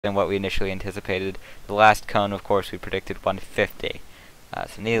than what we initially anticipated. The last cone, of course, we predicted 150.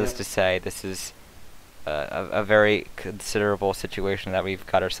 So needless to say, this is a very considerable situation that we've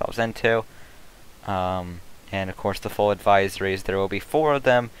got ourselves into. And of course the full advisories, there will be 4 of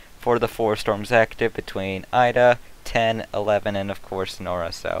them for the 4 storms active between Ida, 10, 11, and of course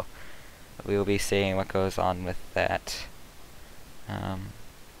Nora. So we will be seeing what goes on with that.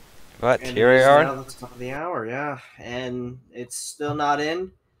 But And here it we is are. now the top of the hour, yeah. And it's still not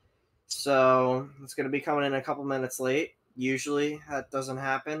in. So it's going to be coming in a couple minutes late. Usually that doesn't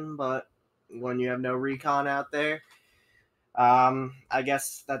happen, but when you have no recon out there, I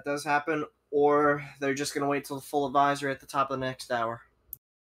guess that does happen. Or they're just going to wait till the full advisory at the top of the next hour.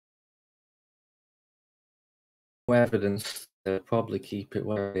 No evidence, they'll probably keep it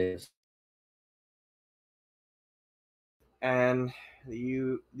where it is. And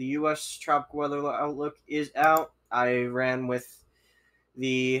the U.S. tropical weather outlook is out. I ran with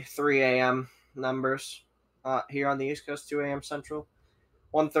the 3 a.m. numbers here on the East Coast, 2 a.m. Central,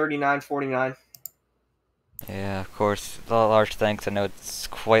 139.49. Yeah, of course. Large thanks. I know it's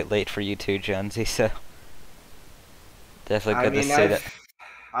quite late for you too, Jonesy. So definitely I good to mean, see that.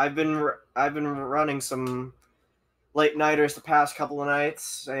 I've been running some late nighters the past couple of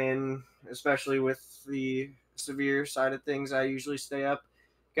nights, and especially with the severe side of things, I usually stay up,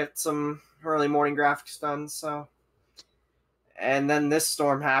 get some early morning graphics done. So, and then this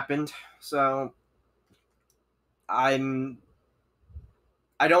storm happened, so I don't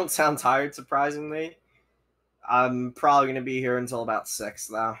sound tired, surprisingly. I'm probably gonna be here until about 6,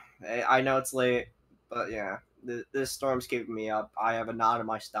 though. I know it's late, but yeah, this storm's keeping me up. I have a knot in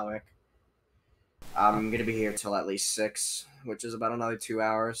my stomach. I'm gonna be here till at least 6, which is about another 2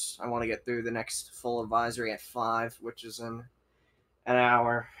 hours. I want to get through the next full advisory at 5, which is in an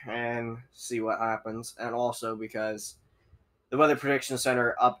hour, and see what happens. And also because the Weather Prediction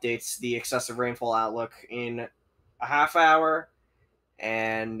Center updates the excessive rainfall outlook in a half hour,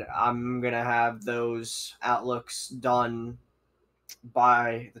 and I'm gonna have those outlooks done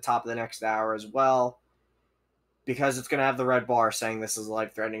by the top of the next hour as well, because it's gonna have the red bar saying this is a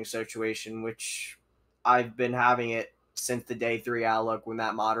life-threatening situation, which I've been having it since the day 3 outlook when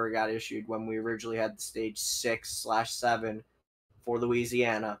that moderate got issued, when we originally had the stage 6/7 for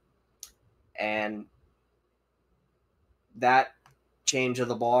Louisiana. And that change of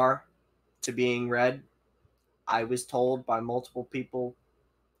the bar to being red, I was told by multiple people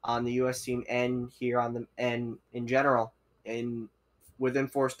on the US team and here on the and in general in within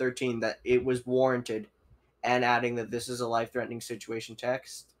Force 13 that it was warranted, and adding that this is a life-threatening situation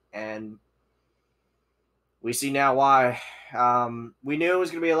text. And we see now why. We knew it was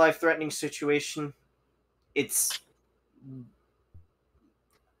going to be a life-threatening situation. It's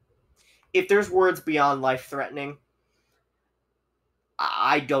if there's words beyond life-threatening,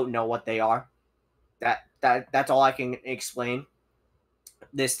 I don't know what they are. That's all I can explain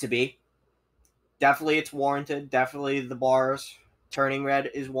this to be. Definitely, it's warranted. Definitely, the bars turning red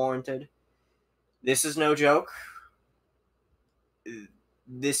is warranted. This is no joke.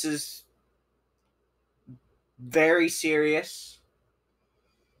 This is very serious.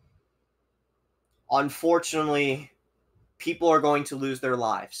 Unfortunately, people are going to lose their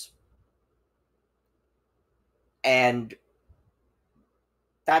lives. And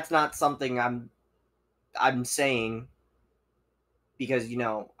that's not something I'm saying because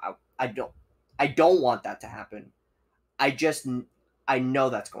I don't want that to happen. I know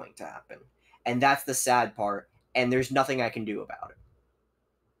that's going to happen. And that's the sad part, and there's nothing I can do about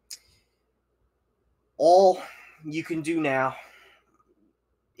it. All you can do now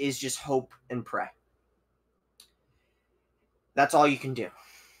is just hope and pray. That's all you can do.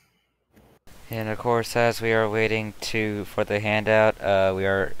 And of course, as we are waiting for the handout, we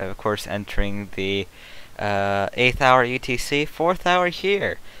are of course entering the 8th hour UTC, 4th hour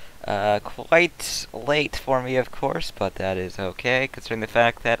here. Quite late for me, of course, but that is okay, considering the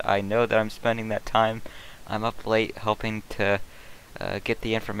fact that I know that I'm spending that time. I'm up late helping to get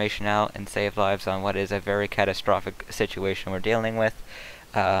the information out and save lives on what is a very catastrophic situation we're dealing with.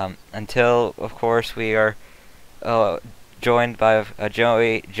 Until, of course, we are joined by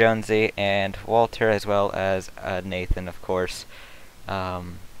Joey, Jonesy, and Walter, as well as Nathan, of course.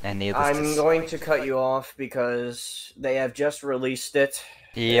 And I'm going to cut you off because they have just released it.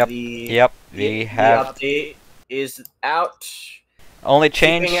 Yep. The Yep. the, We the have update is out. only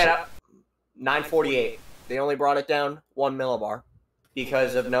Keeping changed. it up 948. They only brought it down 1 millibar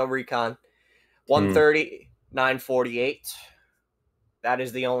because of no recon. 130, 948. That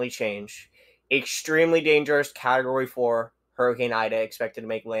is the only change. Extremely dangerous Category 4 Hurricane Ida expected to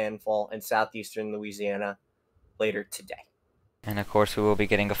make landfall in southeastern Louisiana later today. And of course, we will be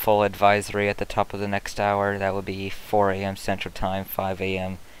getting a full advisory at the top of the next hour. That will be 4 a.m. Central Time, 5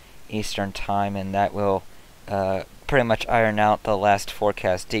 a.m. Eastern Time, and that will pretty much iron out the last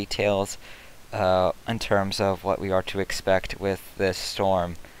forecast details in terms of what we are to expect with this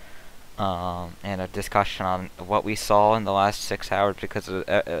storm. And a discussion on what we saw in the last 6 hours, because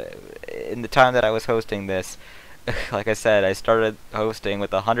in the time that I was hosting this, like I said, I started hosting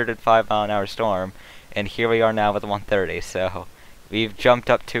with a 105-mile-an-hour storm, and here we are now with 130. So we've jumped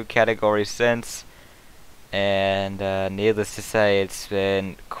up 2 categories since, and needless to say, it's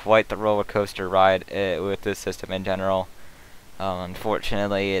been quite the roller coaster ride with this system in general.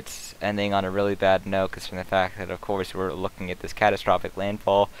 Unfortunately, it's ending on a really bad note, considering the fact that, of course, we're looking at this catastrophic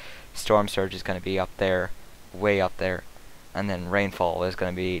landfall. Storm surge is going to be up there, way up there. And then rainfall is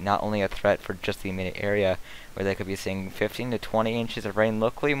going to be not only a threat for just the immediate area, where they could be seeing 15 to 20 inches of rain,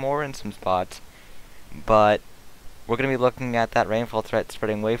 locally more in some spots, but we're going to be looking at that rainfall threat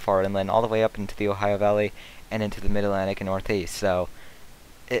spreading way far inland, all the way up into the Ohio Valley and into the Mid-Atlantic and Northeast. So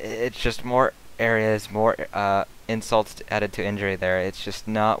it's just more areas, more insults added to injury there. It's just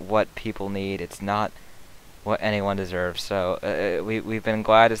not what people need. It's not what anyone deserves. So we've been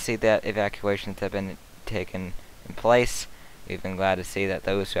glad to see that evacuations have been taken in place. We've been glad to see that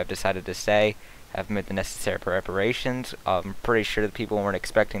those who have decided to stay have made the necessary preparations. I'm pretty sure that people weren't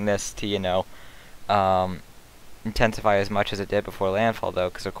expecting this to, intensify as much as it did before landfall, though,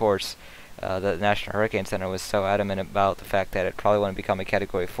 because of course the National Hurricane Center was so adamant about the fact that it probably wouldn't become a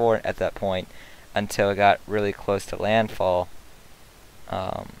Category 4 at that point until it got really close to landfall.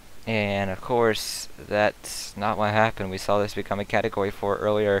 And of course, that's not what happened. We saw this become a Category 4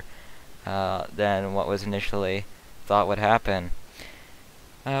 earlier than what was initially thought would happen.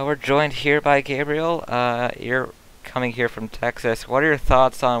 We're joined here by Gabriel. You're coming here from Texas. What are your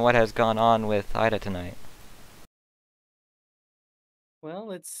thoughts on what has gone on with Ida tonight?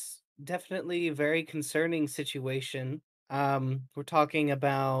 Well, it's definitely a very concerning situation. We're talking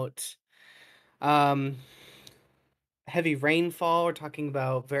about um, heavy rainfall. We're talking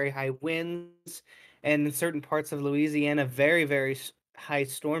about very high winds, and in certain parts of Louisiana, very, very high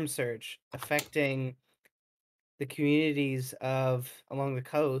storm surge affecting the communities of along the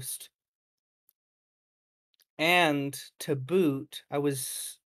coast. And to boot, I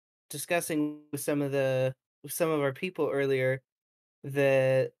was discussing with some of our people earlier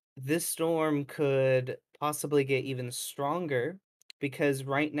that this storm could possibly get even stronger because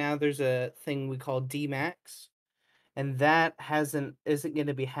right now there's a thing we call D-max, and that hasn't isn't going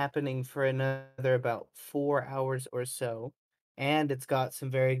to be happening for another about 4 hours or so, and it's got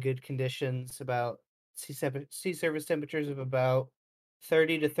some very good conditions about sea surface temperatures of about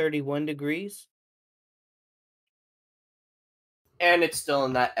 30 to 31 degrees. And it's still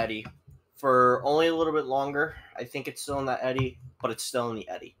in that eddy for only a little bit longer. I think it's still in that eddy, but it's still in the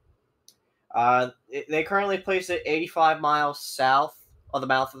eddy. They currently place it 85 miles south of the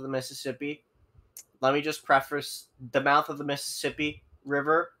mouth of the Mississippi. Let me just preface: the mouth of the Mississippi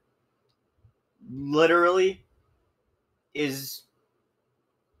River literally is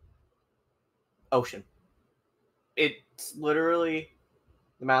ocean. It's literally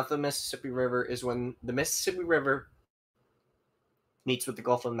the mouth of the Mississippi River is when the Mississippi River meets with the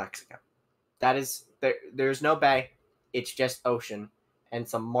Gulf of Mexico. That is there. There's no bay. It's just ocean and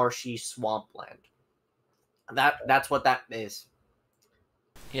some marshy swampland. That's what that is.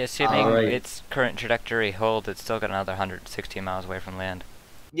 Yeah, assuming Um, Right. its current trajectory holds, it's still got another 116 miles away from land.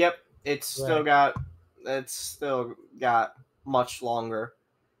 yep. Right. It's still got much longer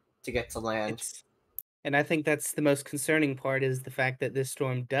to get to land. It's and I think that's the most concerning part is the fact that this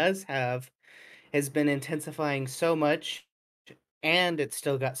storm has been intensifying so much, and it's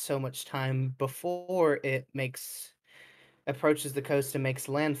still got so much time before it makes approaches the coast and makes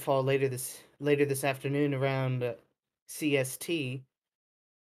landfall later this afternoon around CST,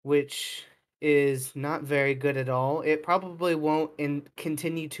 which is not very good at all. It probably won't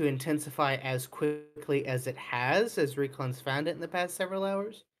continue to intensify as quickly as it has, as Recon's found it in the past several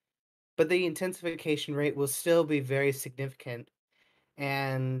hours. But the intensification rate will still be very significant.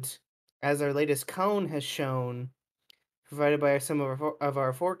 And as our latest cone has shown, provided by of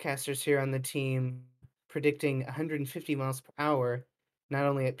our forecasters here on the team, predicting 150 miles per hour, not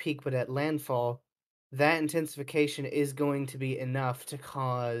only at peak but at landfall, that intensification is going to be enough to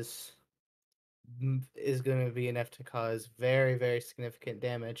cause very, very significant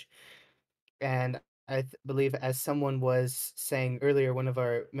damage. And believe, as someone was saying earlier, one of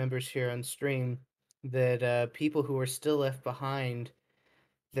our members here on stream, that people who are still left behind,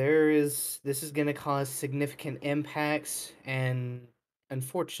 this is going to cause significant impacts and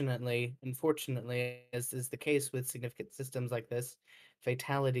unfortunately, as is the case with significant systems like this,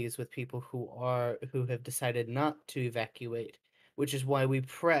 fatalities with people who have decided not to evacuate, which is why we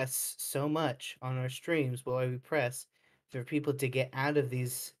press so much on our streams, why we press for people to get out of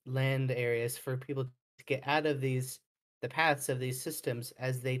these land areas, for people to get out of the paths of these systems,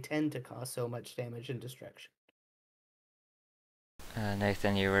 as they tend to cause so much damage and destruction.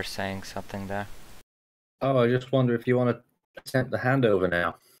 Nathan, you were saying something there. Oh, I just wonder if you want to attempt the handover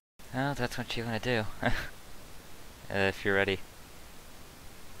now. Oh, that's what you want to do. If you're ready.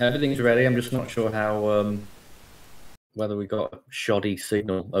 Everything's ready. I'm just not sure how whether we got a shoddy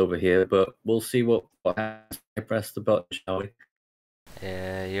signal over here, but we'll see what happens. I press the button, shall we?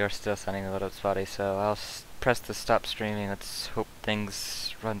 Yeah, you're still sounding a little spotty, so I'll press the stop streaming. Let's hope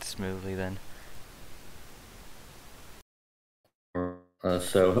things run smoothly then.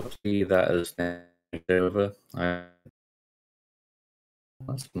 So hopefully that is over.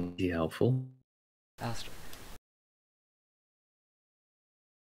 That's pretty helpful.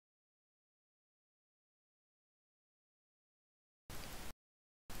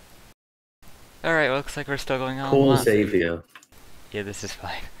 Alright, looks like we're still going on. Call Xavier. Yeah, this is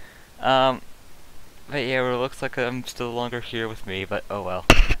fine. But yeah, it looks like I'm still longer here with me, but oh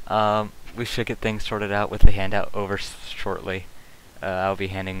well. We should get things sorted out with the handout over shortly. I'll be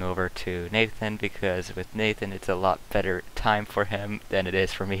handing over to Nathan, because with Nathan it's a lot better time for him than it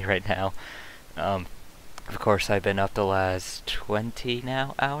is for me right now. Of course, I've been up the last 20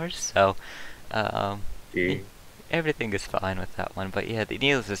 now hours, so everything is fine with that one. But yeah,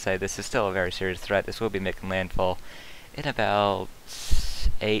 needless to say, this is still a very serious threat. This will be making landfall in about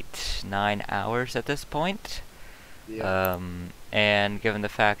 8-9 hours at this point. Yeah. And given the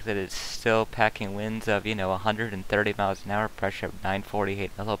fact that it's still packing winds of 130 miles an hour, pressure of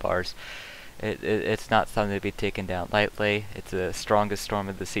 948 millibars, it's not something to be taken down lightly. It's the strongest storm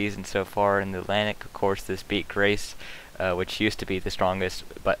of the season so far in the Atlantic. Of course, this beat Grace, which used to be the strongest,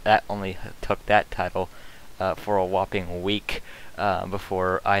 but that only took that title for a whopping week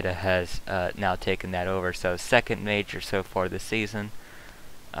before Ida has now taken that over. So second major so far this season,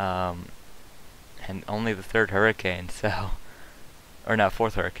 and only the third hurricane. So, or no,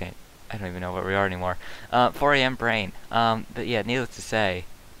 fourth hurricane. I don't even know where we are anymore. 4am brain. But yeah, needless to say,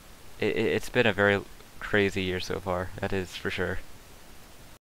 it's been a very crazy year so far. That is for sure.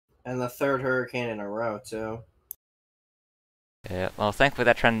 And the third hurricane in a row, too. Yeah, well, thankfully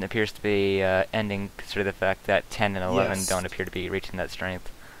that trend appears to be ending, considering the fact that 10 and 11 Yes. don't appear to be reaching that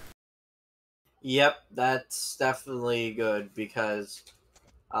strength. Yep, that's definitely good, because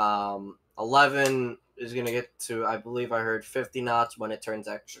 11 is going to get to, I believe I heard 50 knots when it turns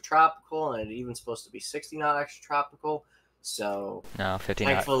extra tropical, and it's even supposed to be 60 knot extra tropical. So, No, 50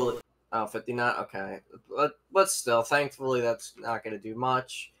 knot. thankfully, 50 knot, okay. But still, thankfully, that's not going to do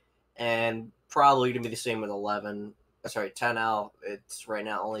much, and probably going to be the same with 11. Sorry, 10L. It's right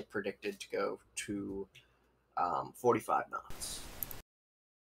now only predicted to go to 45 knots.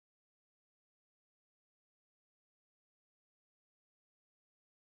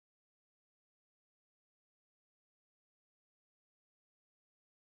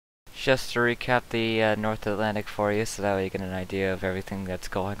 Just to recap the North Atlantic for you, so that way you get an idea of everything that's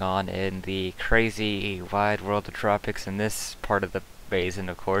going on in the crazy wide world of tropics in this part of the basin,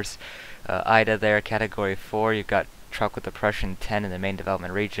 of course. Ida there, Category 4. You've got Tropical Depression 10 in the main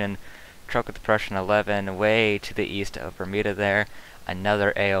development region. Tropical Depression 11 way to the east of Bermuda there.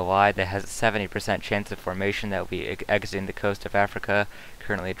 Another AOI that has a 70% chance of formation that will be exiting the coast of Africa.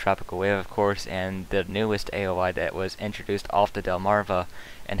 Currently a tropical wave, of course, and the newest AOI that was introduced off the Delmarva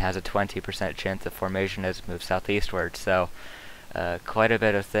and has a 20% chance of formation as it moves southeastward. So quite a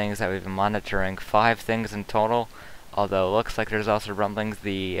bit of things that we've been monitoring. 5 things in total, although it looks like there's also rumblings.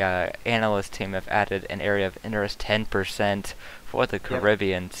 The analyst team have added an area of interest 10% for the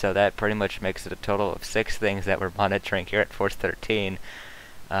Caribbean, so that pretty much makes it a total of 6 things that we're monitoring here at Force 13.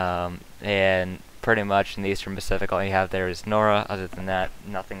 And pretty much in the Eastern Pacific, all you have there is Nora. Other than that,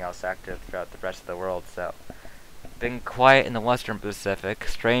 nothing else active throughout the rest of the world. So, been quiet in the Western Pacific,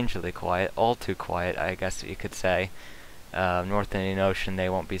 strangely quiet, all too quiet, I guess you could say. North Indian Ocean, they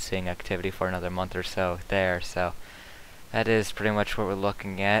won't be seeing activity for another month or so there. So, that is pretty much what we're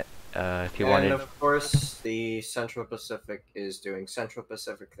looking at. If you wanted, of course, the Central Pacific is doing Central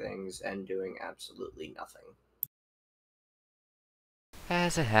Pacific things and doing absolutely nothing.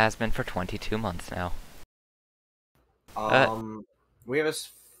 as it has been for 22 months now. We have a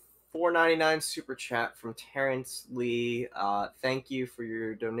 $4.99 super chat from Terrence Lee. Thank you for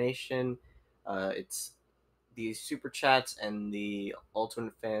your donation. It's the super chats and the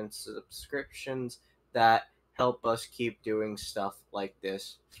Ultimate Fan subscriptions that help us keep doing stuff like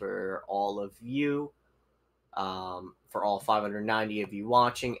this for all of you, for all 590 of you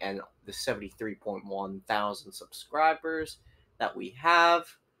watching, and the 73.1 thousand subscribers that we have.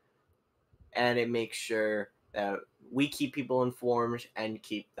 And it makes sure that we keep people informed and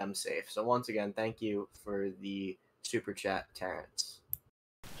keep them safe. So once again, thank you for the super chat, Terrence.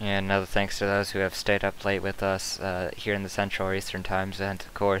 And another thanks to those who have stayed up late with us here in the Central or Eastern time zones.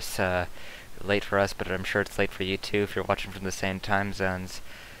 Of course, late for us, but I'm sure it's late for you too if you're watching from the same time zones.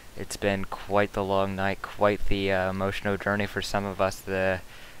 It's been quite the long night, quite the emotional journey for some of us.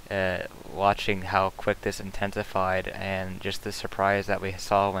 Watching how quick this intensified, and just the surprise that we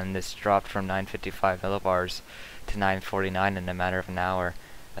saw when this dropped from 955 millibars to 949 in a matter of an hour.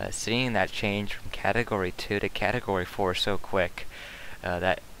 Seeing that change from Category 2 to Category 4 so quick,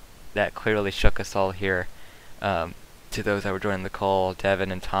 that clearly shook us all here. To those that were joining the call,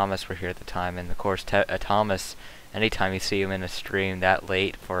 Devin and Thomas were here at the time, and of course Thomas, anytime you see him in a stream that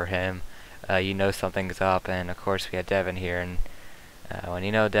late for him, you know something's up. And of course we had Devin here, and when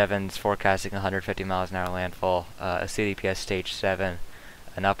you know Devin's forecasting 150 miles an hour landfall, a CDPS stage 7,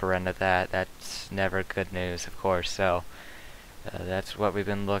 an upper end of that, that's never good news, of course. So that's what we've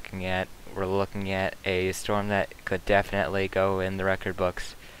been looking at. We're looking at a storm that could definitely go in the record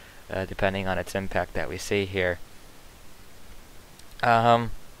books, depending on its impact that we see here. We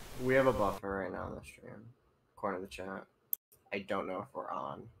have a buffer right now in the stream, according to the chat. I don't know if we're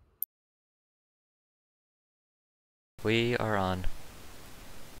on. We are on.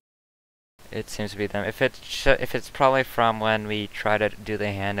 It seems to be them. If it's probably from when we tried to do the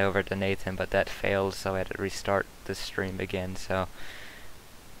handover to Nathan, but that failed, so I had to restart the stream again. So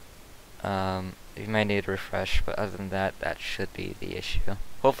you may need to refresh, but other than that, that should be the issue.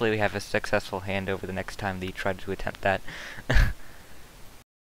 Hopefully, we have a successful handover the next time that you try to attempt that.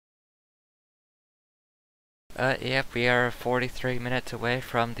 Yep, we are 43 minutes away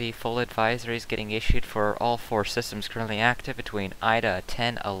from the full advisories getting issued for all 4 systems currently active between Ida,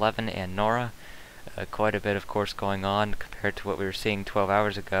 10, 11, and Nora. Quite a bit, of course, going on compared to what we were seeing 12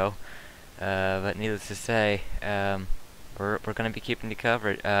 hours ago. But needless to say, we're going to be keeping you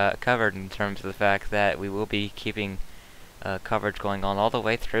covered in terms of the fact that we will be keeping coverage going on all the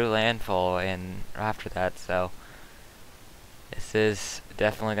way through landfall and after that. So this is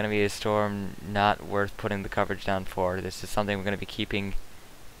definitely going to be a storm not worth putting the coverage down for. This is something we're going to be keeping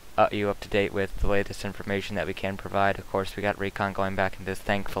you up to date with, the latest information that we can provide. Of course, we got recon going back into this,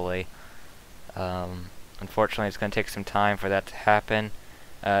 thankfully. Unfortunately, it's going to take some time for that to happen.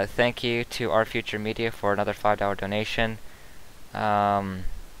 Thank you to Our Future Media for another $5 donation. And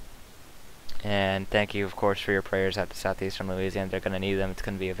thank you, of course, for your prayers at the Southeastern Louisiana. They're going to need them. It's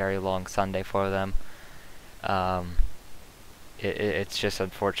going to be a very long Sunday for them. It's just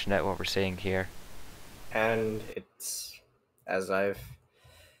unfortunate what we're seeing here. And it's, as I've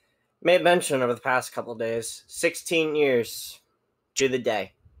made mention over the past couple of days, 16 years to the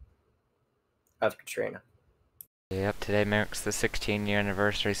day of Katrina. Yep, today marks the 16-year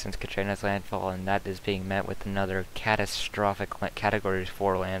anniversary since Katrina's landfall, and that is being met with another catastrophic Category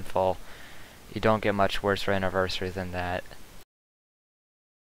 4 landfall. You don't get much worse for anniversary than that.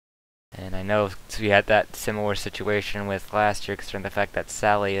 And I know we had that similar situation with last year, considering the fact that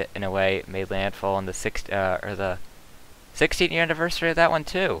Sally, in a way, made landfall on the 16-year anniversary of that one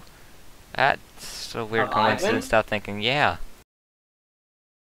too. That's a weird coincidence. Stop thinking, yeah.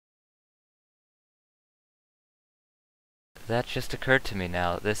 That just occurred to me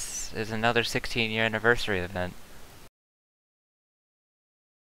now. This is another 16-year anniversary event.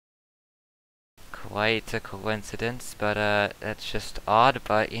 Quite a coincidence, but that's just odd.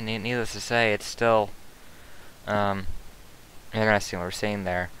 But needless to say, it's still interesting what we're seeing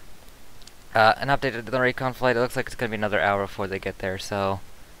there. An update to the recon flight. It looks like it's gonna be another hour before they get there. So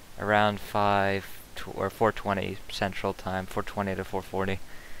around 4:20 Central Time, 4:20 to 4:40.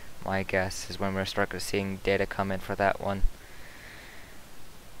 My guess is when we're start seeing data come in for that one.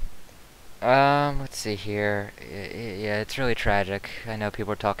 Let's see here. Yeah, it's really tragic. I know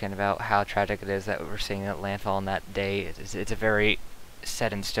people are talking about how tragic it is that we're seeing that landfall on that day. It's a very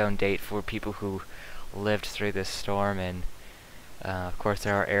set-in-stone date for people who lived through this storm, and of course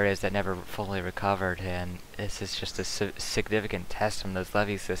there are areas that never fully recovered, and this is just a significant test on those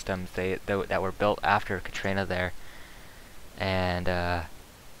levee systems that were built after Katrina there. And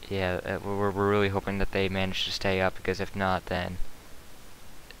yeah, we're really hoping that they manage to stay up, because if not, then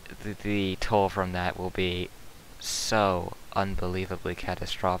the toll from that will be so unbelievably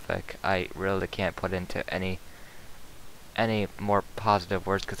catastrophic. I really can't put into any more positive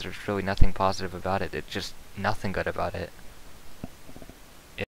words, because there's really nothing positive about it. It's just nothing good about it.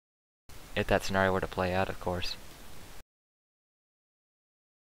 if that scenario were to play out, of course.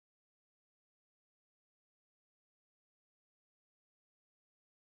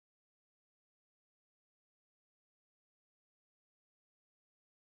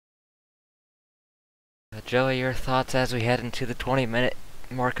 Joey, your thoughts as we head into the 20-minute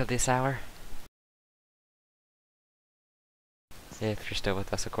mark of this hour? If you're still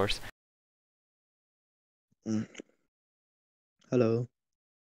with us, of course. Hello.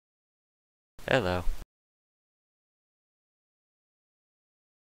 Hello.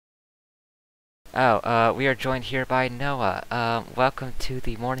 Oh, we are joined here by Noah. Welcome to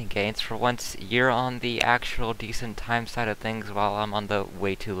the Morning Gains. For once, you're on the actual decent time side of things while I'm on the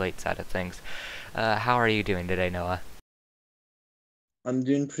way too late side of things. How are you doing today, Noah? I'm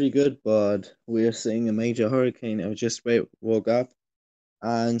doing pretty good, but we're seeing a major hurricane. I just woke up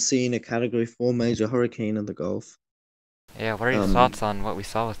and seeing a Category 4 major hurricane in the Gulf. Yeah, what are your thoughts on what we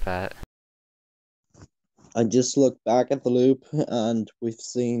saw with that? I just looked back at the loop and we've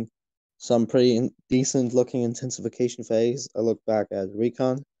seen some pretty decent looking intensification phase. I looked back at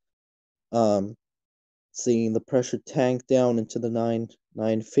recon, seeing the pressure tank down into the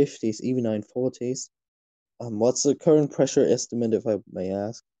 950s, even 940s. What's the current pressure estimate, if I may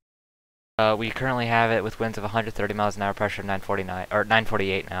ask? We currently have it with winds of 130 miles an hour, pressure of 949 or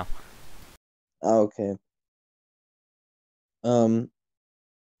 948 now. Okay.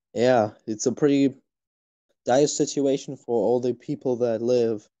 Yeah, it's a pretty dire situation for all the people that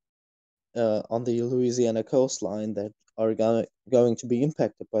live on the Louisiana coastline that are going to be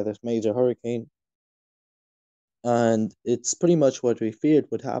impacted by this major hurricane. And it's pretty much what we feared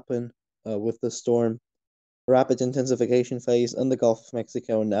would happen with the storm. Rapid intensification phase in the Gulf of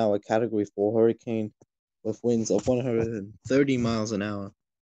Mexico, now a Category 4 hurricane with winds of 130 miles an hour.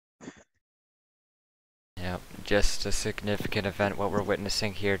 Yeah, just a significant event what we're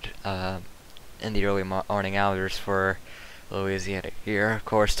witnessing here in the early morning hours for Louisiana here. Of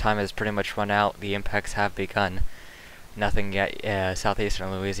course, time has pretty much run out. The impacts have begun. Nothing yet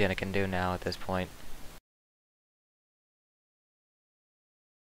southeastern Louisiana can do now at this point.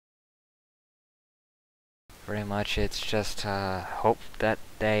 Pretty much, it's just hope that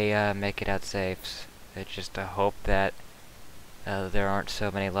they make it out safe. It's just a hope that there aren't so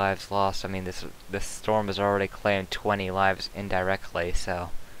many lives lost. I mean, this storm has already claimed 20 lives indirectly, so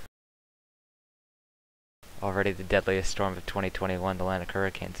already the deadliest storm of 2021 Atlantic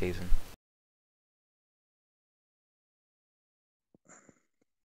hurricane season.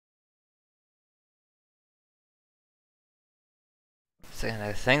 So, and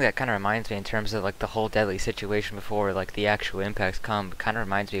the thing that kind of reminds me in terms of like the whole deadly situation before like the actual impacts come, kind of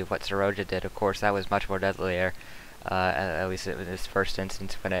reminds me of what Saroja did. Of course, that was much more deadlier, at least in this first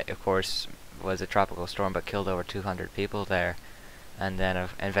instance when it, of course, was a tropical storm but killed over 200 people there. And then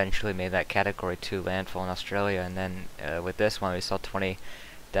eventually made that Category 2 landfall in Australia. And then with this one, we saw 20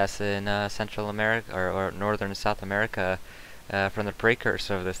 deaths in Central America or Northern and South America from the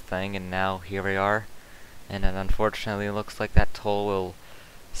precursor of this thing. And now here we are. And it unfortunately looks like that toll will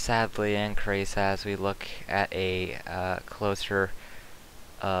sadly increase as we look at a closer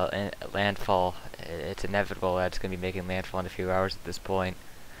landfall. It's inevitable that it's going to be making landfall in a few hours at this point.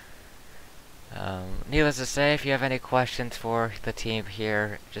 Needless to say, if you have any questions for the team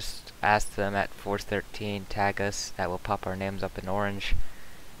here, just ask them at Force13, tag us, that will pop our names up in orange,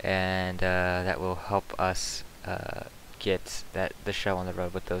 and that will help us get the show on the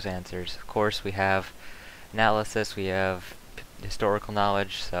road with those answers. Of course, we have analysis, we have historical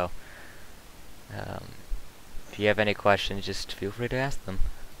knowledge, so if you have any questions, just feel free to ask them.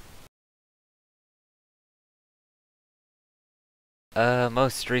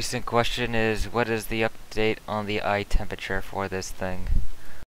 Most recent question is, what is the update on the eye temperature for this thing?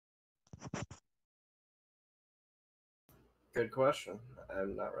 Good question.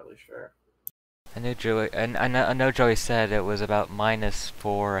 I'm not really sure. I know Joey, and I know Joey said it was about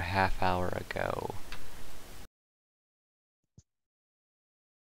 -4 a half hour ago.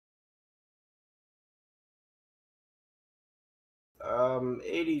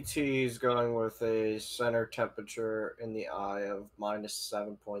 ADT is going with a center temperature in the eye of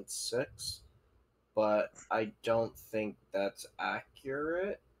 -7.6, but I don't think that's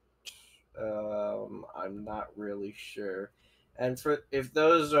accurate. I'm not really sure. And for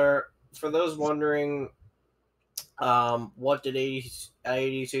those wondering, what did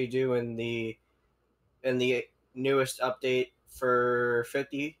ADT do in the newest update for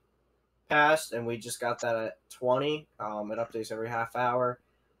 50 passed, and we just got that at 20. It updates every half hour,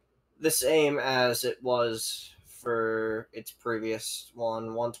 the same as it was for its previous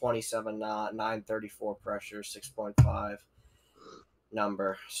one, 127 knot, 934 pressure, 6.5.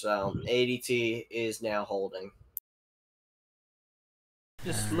 number. So ADT is now holding.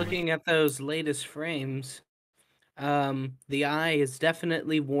 Just Alright. looking at those latest frames, the eye is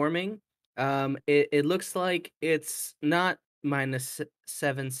definitely warming. It looks like it's not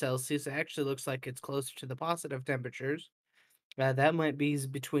 -7 Celsius. It actually looks like it's closer to the positive temperatures. That might be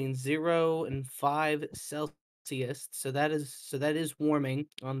between 0 and 5 Celsius. So that is warming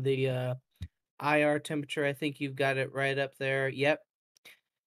on the IR temperature. I think you've got it right up there. Yep.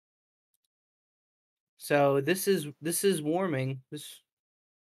 So this is warming.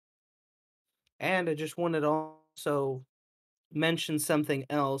 And I just wanted to also mention something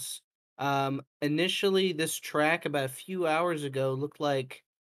else. Initially, this track about a few hours ago looked like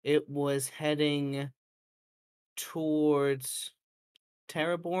it was heading towards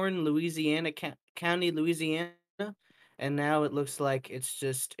Terrebonne, Louisiana, County, Louisiana, and now it looks like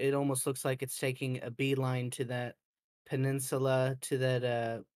it almost looks like it's taking a beeline to that peninsula, to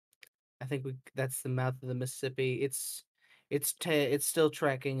that, I think that's the mouth of the Mississippi. It's still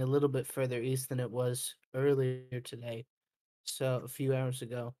tracking a little bit further east than it was earlier today, so a few hours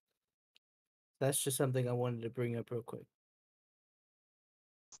ago. That's just something I wanted to bring up real quick.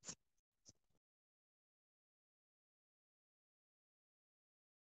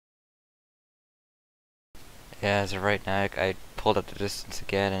 Yeah, as of right now, I pulled up the distance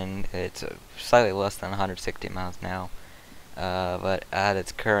again, and it's slightly less than 160 miles now. But at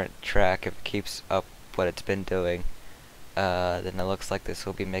its current track, if it keeps up what it's been doing, then it looks like this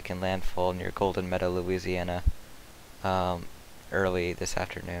will be making landfall near Golden Meadow, Louisiana, um, early this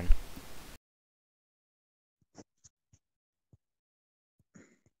afternoon.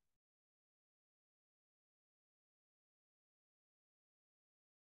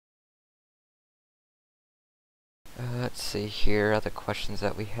 Let's see here, other questions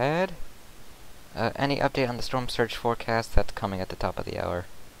that we had. Any update on the storm surge forecast? That's coming at the top of the hour.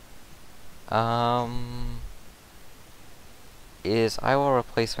 Is Iowa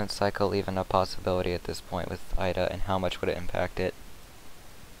replacement cycle even a possibility at this point with Ida, and how much would it impact it?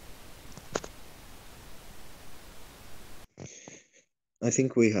 I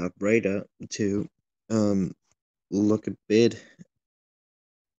think we have radar to look a bit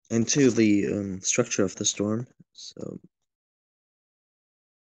into the structure of the storm. So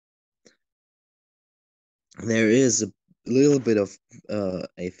there is a little bit of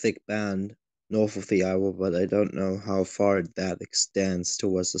a thick band north of the Iowa, but I don't know how far that extends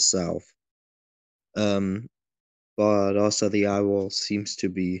towards the south. But also the Iowa seems to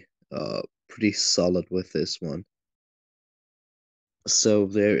be pretty solid with this one. So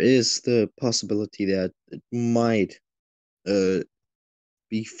there is the possibility that it might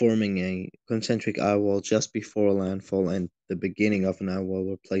be forming a concentric eye wall just before landfall and the beginning of an eye wall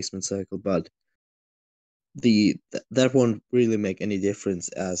replacement cycle, but that won't really make any difference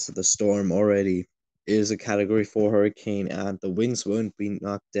as the storm already is a category 4 hurricane and the winds won't be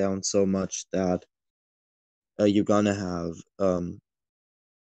knocked down so much that you're gonna have um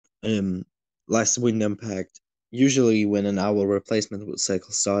less wind impact. Usually when an owl replacement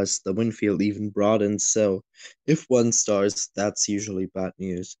cycle starts, the wind field even broadens, so if one starts, that's usually bad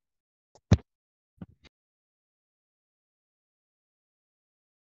news.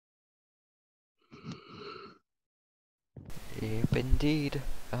 Yep, indeed.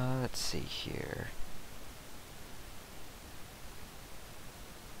 Let's see here.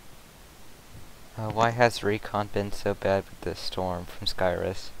 Why has recon been so bad with this storm from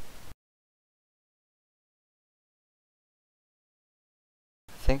Skyrus?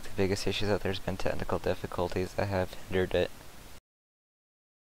 I think the biggest issue is that there's been technical difficulties that have hindered it.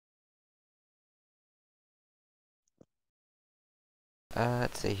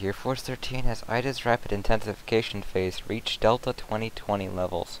 Let's see here. Force 13 has Ida's rapid intensification phase reached Delta 2020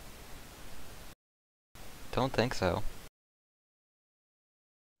 levels. Don't think so.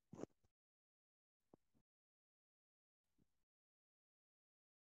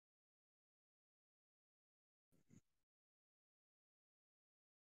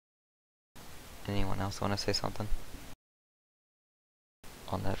 Anyone else want to say something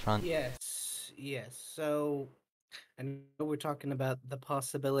on that front? Yes. So I know we're talking about the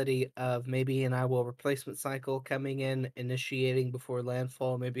possibility of maybe an Iowa replacement cycle coming in, initiating before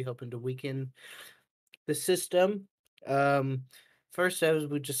landfall, maybe hoping to weaken the system. Um, First, as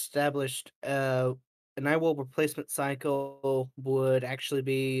we just established, an Iowa replacement cycle would actually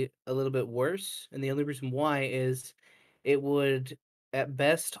be a little bit worse, and the only reason why is it would, at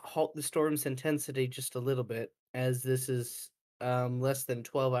best, halt the storm's intensity just a little bit, as this is less than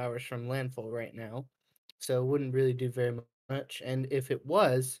 12 hours from landfall right now, so it wouldn't really do very much. And if it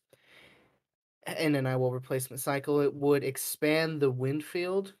was, in an eyewall replacement cycle, it would expand the wind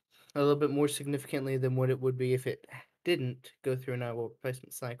field a little bit more significantly than what it would be if it didn't go through an eyewall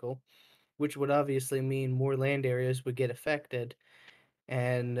replacement cycle, which would obviously mean more land areas would get affected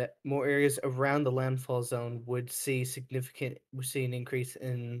and more areas around the landfall zone would see an increase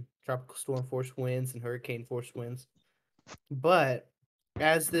in tropical storm force winds and hurricane force winds. But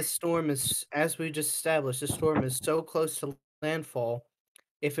as we just established, this storm is so close to landfall.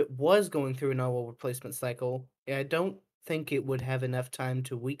 If it was going through an eyewall replacement cycle, I don't think it would have enough time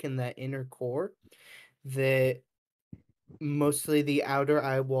to weaken that inner core. That mostly the outer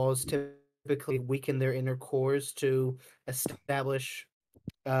eye walls typically weaken their inner cores to establish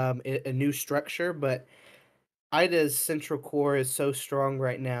a new structure, but Ida's central core is so strong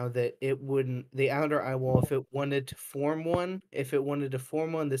right now that it wouldn't the outer eye wall, if it wanted to form one,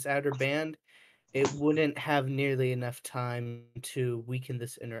 this outer band, it wouldn't have nearly enough time to weaken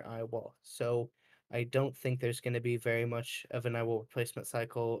this inner eye wall. So I don't think there's going to be very much of an eye wall replacement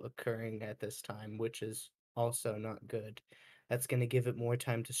cycle occurring at this time, which is also not good. That's going to give it more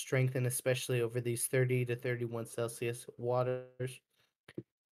time to strengthen, especially over these 30 to 31 Celsius waters.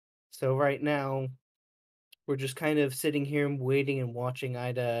 So right now, we're just kind of sitting here and waiting and watching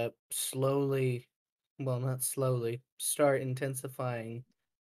Ida slowly, well, not slowly, start intensifying.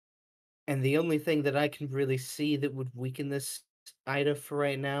 And the only thing that I can really see that would weaken this Ida for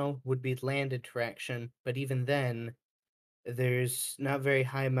right now would be land interaction. But even then, there's not very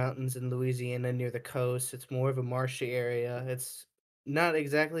high mountains in Louisiana near the coast. It's more of a marshy area. It's not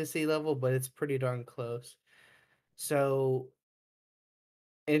exactly sea level, but it's pretty darn close. So,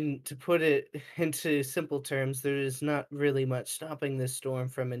 and to put it into simple terms, there is not really much stopping this storm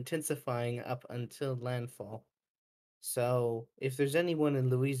from intensifying up until landfall. So, if there's anyone in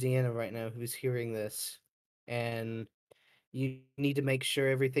Louisiana right now who's hearing this, and you need to make sure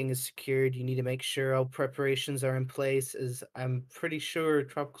everything is secured, you need to make sure all preparations are in place, as I'm pretty sure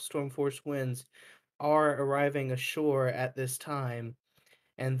tropical storm force winds are arriving ashore at this time,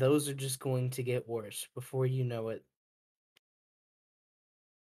 and those are just going to get worse before you know it.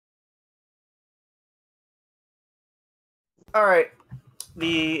 All right,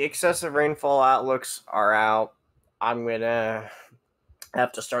 the excessive rainfall outlooks are out. I'm gonna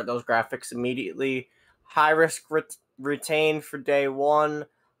have to start those graphics immediately. High risk retained for day 1,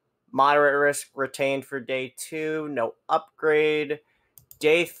 moderate risk retained for day 2, no upgrade.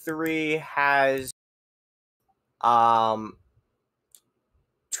 Day 3 has um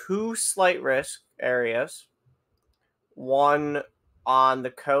 2 slight risk areas. One on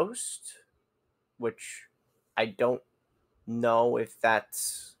the coast, which I don't know if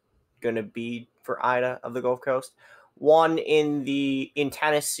that's going to be for Ida of the Gulf Coast. One in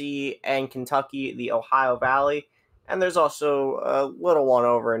Tennessee and Kentucky, the Ohio Valley, and there's also a little one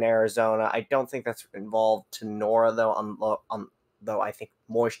over in Arizona. I don't think that's involved to Nora though. Though I think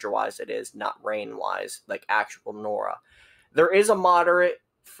moisture wise it is, not rain wise, like actual Nora. There is a moderate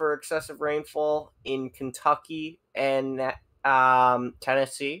for excessive rainfall in Kentucky and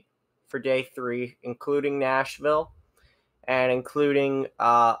Tennessee for day 3, including Nashville and including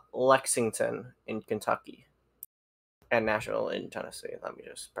Lexington in Kentucky and Nashville in Tennessee. Let me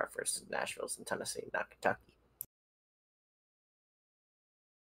just preface Nashville's in Tennessee, not Kentucky.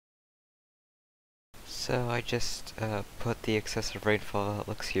 So I just put the excessive rainfall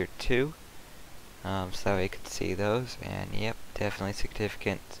outlooks here too, so that way you can see those. And yep, definitely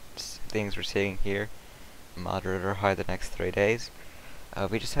significant things we're seeing here. Moderate or high the next 3 days.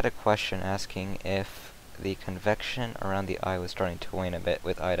 We just had a question asking if the convection around the eye was starting to wane a bit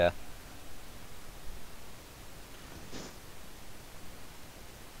with Ida.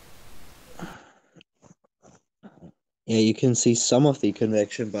 Yeah, you can see some of the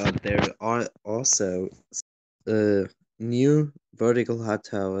convection, but there are also new vertical hot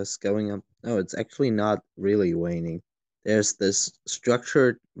towers going up. No, it's actually not really waning. There's this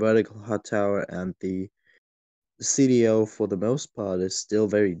structured vertical hot tower, and the CDO for the most part is still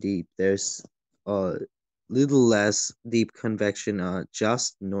very deep. There's a little less deep convection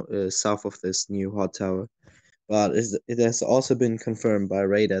just south of this new hot tower, but it has also been confirmed by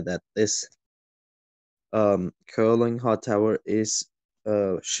radar that this curling hot tower is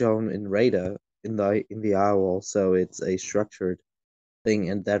shown in radar in the eye wall, so it's a structured thing,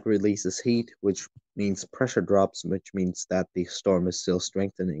 and that releases heat, which means pressure drops, which means that the storm is still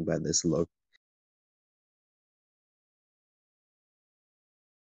strengthening by this look.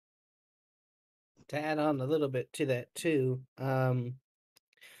 To add on a little bit to that too, I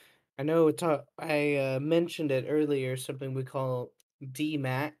know I mentioned it earlier, something we call D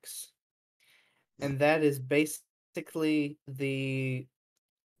max, and that is basically the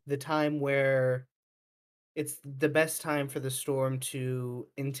the time where it's the best time for the storm to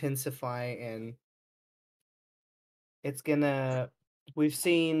intensify, and it's gonna we've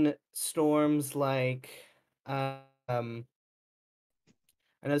seen storms like um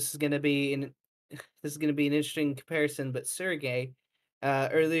I know this is gonna be an interesting comparison, but Sergey,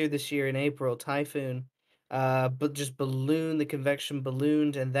 earlier this year in April, typhoon, but just the convection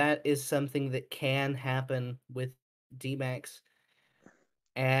ballooned, and that is something that can happen with DMAX,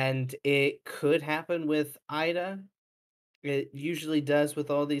 and it could happen with Ida. It usually does with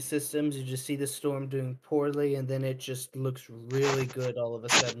all these systems. You just see the storm doing poorly, and then it just looks really good all of a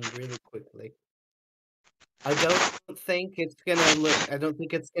sudden, really quickly. I don't I don't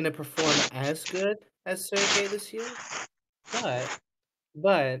think it's gonna perform as good as Sergey this year,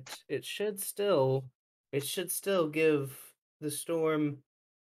 but it should still give the storm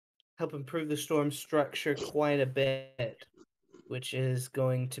help improve the storm structure quite a bit, which is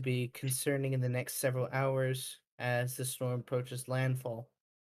going to be concerning in the next several hours as the storm approaches landfall.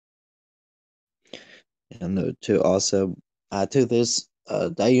 And to also add to this,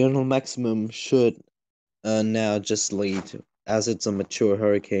 diurnal maximum should now just lead, as it's a mature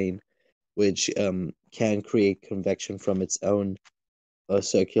hurricane, which can create convection from its own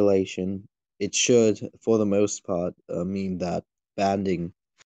circulation. It should, for the most part, mean that banding,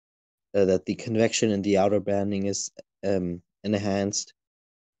 that the convection in the outer banding is enhanced,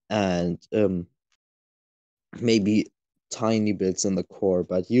 and maybe tiny bits in the core.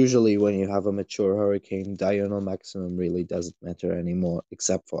 But usually, when you have a mature hurricane, diurnal maximum really doesn't matter anymore,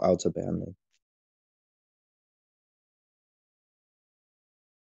 except for outer banding.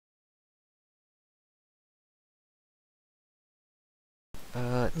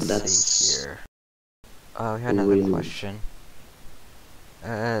 Let's see here. We had another really- question.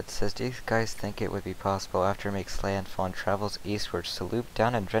 It says, do you guys think it would be possible after it makes landfall and travels eastwards to loop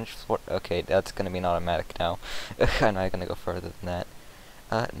down and drench Florida? Okay, that's gonna be an automatic now. I'm not gonna go further than that.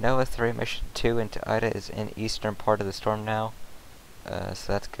 NOAA 3 Mission 2 into Ida is in eastern part of the storm now. So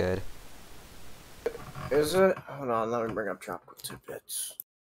that's good. Is it? Hold on, let me bring up Tropical Tidbits.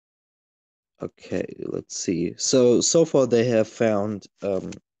 Okay, let's see. So far they have found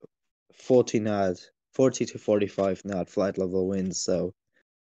 40 to 45 knot flight level winds, so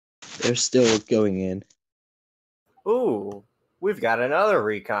they're still going in. Ooh, we've got another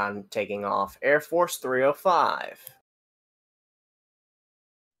recon taking off. Air Force 305.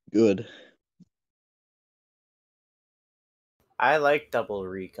 Good. I like double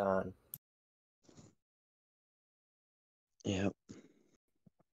recon. Yeah.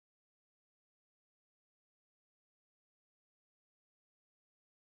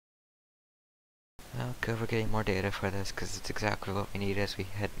 Well, good, we're getting more data for this because it's exactly what we need as we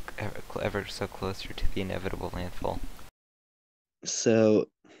head ever so closer to the inevitable landfall. So,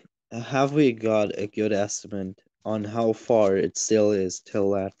 have we got a good estimate on how far it still is till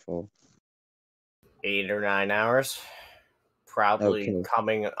landfall? 8 or 9 hours. Probably Okay.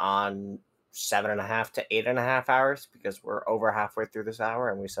 coming on 7.5 to 8.5 hours because we're over halfway through this hour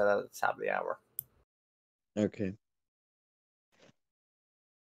and we said at the top of the hour. Okay.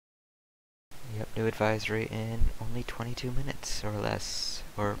 Yep, new advisory in only 22 minutes or less,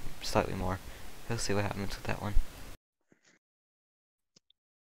 or slightly more. We'll see what happens with that one.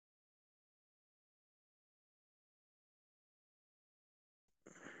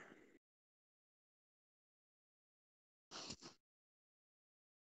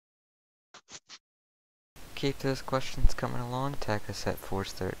 Keep those questions coming along. Tag us at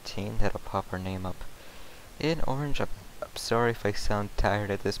Force13. That'll pop our name up in orange. I'm sorry if I sound tired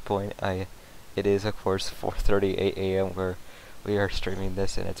at this point. It is of course 4:38 a.m. where we are streaming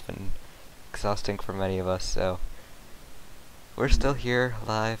this, and it's been exhausting for many of us. So we're still here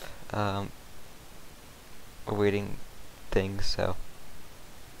live, awaiting things. So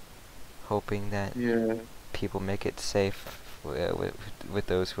hoping that people make it safe with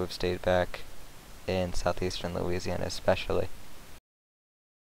those who have stayed back in southeastern Louisiana, especially.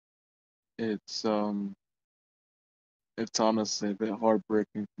 It's honestly a bit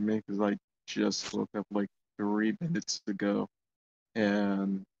heartbreaking for me because I just woke up like 3 minutes ago,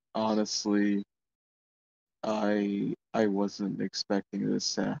 and honestly, I wasn't expecting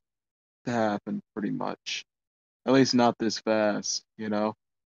this to happen pretty much. At least not this fast, you know.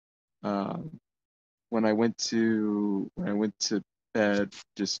 Um, when I went to bed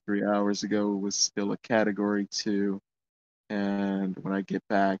just 3 hours ago, it was still a Category 2, and when I get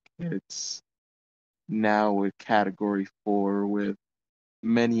back, it's now a Category 4 with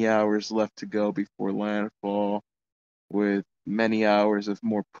many hours left to go before landfall, with many hours of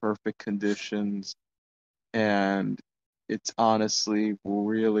more perfect conditions, and it's honestly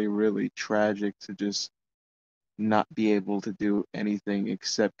really, really tragic to just not be able to do anything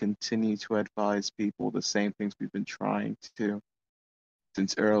except continue to advise people the same things we've been trying to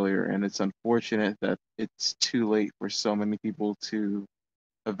since earlier. And it's unfortunate that it's too late for so many people to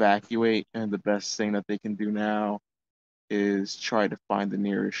evacuate, and the best thing that they can do now is try to find the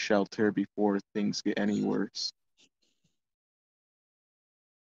nearest shelter before things get any worse.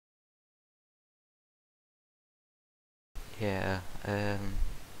 Yeah, I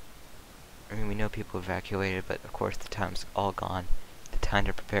mean, we know people evacuated, but of course the time's all gone. The time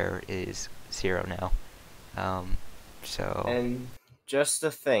to prepare is 0 now. So... And just to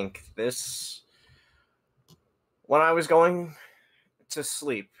think, when I was going to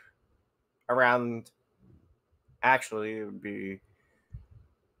sleep around, actually, it would be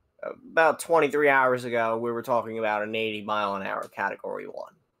about 23 hours ago, we were talking about an 80-mile-an-hour Category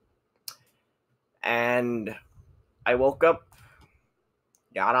 1. And I woke up,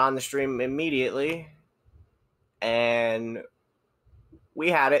 got on the stream immediately, and we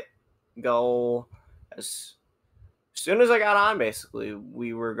had it go as soon as I got on, basically,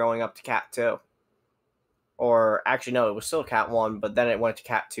 we were going up to Cat 2. Or actually, no, it was still Cat 1, but then it went to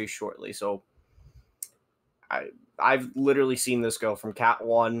Cat 2 shortly. So I've literally seen this go from Cat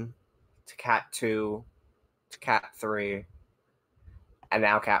 1 to Cat 2 to Cat 3 and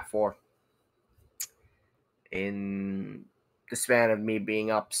now Cat 4 in the span of me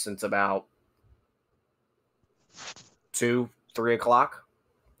being up since about 2, 3 o'clock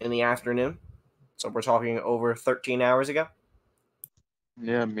in the afternoon. So we're talking over 13 hours ago.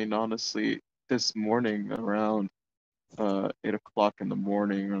 Yeah, I mean, honestly, this morning around 8 o'clock in the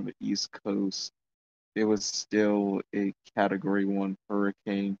morning on the East Coast, it was still a Category 1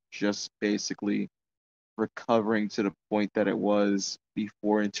 hurricane, just basically recovering to the point that it was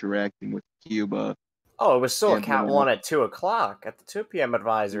before interacting with Cuba. Oh, it was still a And Cat then 1 at 2 o'clock at the 2 p.m.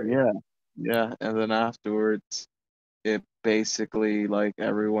 advisory. yeah, and then afterwards, it basically, like,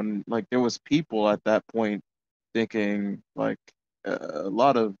 everyone, like, there was people at that point thinking, like, a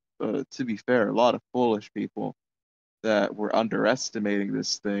lot of, to be fair, a lot of foolish people that were underestimating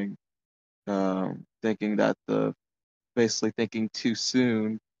this thing, thinking that basically thinking too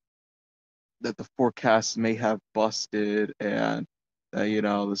soon that the forecast may have busted, and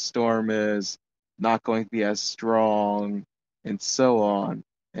the storm is not going to be as strong and so on.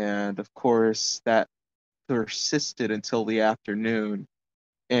 And of course, that persisted until the afternoon.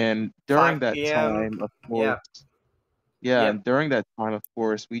 And during 5 that p.m. time, of course, Yeah. yeah, Yep. and during that time, of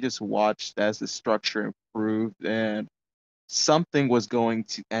course, we just watched as the structure improved, and something was going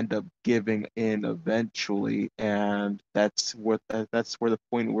to end up giving in eventually, and that's where the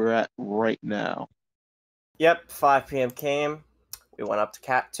point we're at right now. Yep. 5 p.m. came. We went up to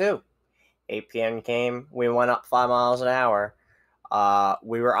Cat 2. 8 p.m. came. We went up 5 miles an hour.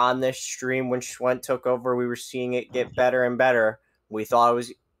 We were on this stream when Schwent took over. We were seeing it get better and better. We thought it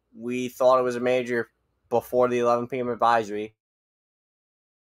was a major before the 11 p.m. advisory.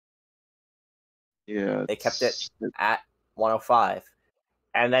 Yeah, They kept it at 105,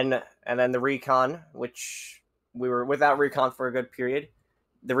 and then the recon, which we were without recon for a good period.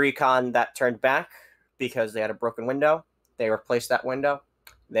 The recon that turned back because they had a broken window. They replaced that window.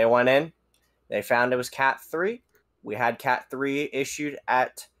 They went in. They found it was Cat 3. We had Cat 3 issued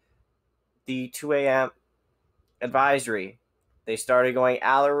at the 2 a.m. advisory. They started going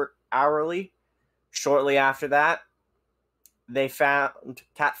hourly. Shortly after that, they found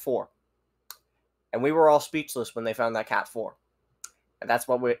Cat 4. And we were all speechless when they found that Cat 4. And that's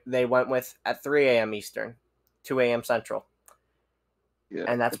what they went with at 3 a.m. Eastern, 2 a.m. Central. yeah,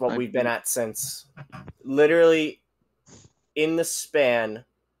 And that's what I we've mean, been at since. Literally in the span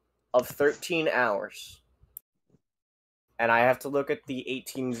of 13 hours. And I have to look at the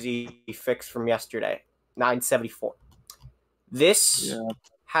 18Z fix from yesterday, 974. This yeah,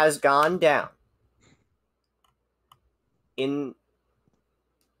 has gone down in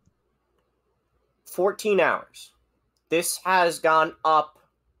 14 hours. This has gone up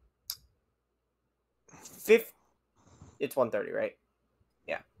 50. It's 130, right?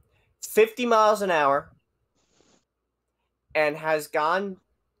 Yeah. 50 miles an hour and has gone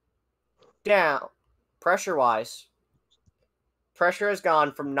down pressure-wise. Pressure has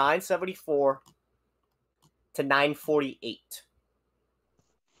gone from 974 to 948.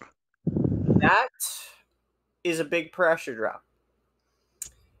 That is a big pressure drop.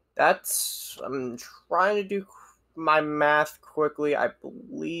 I'm trying to do my math quickly. I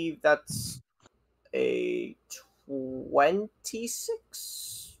believe that's a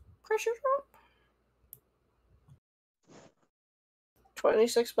 26 pressure drop.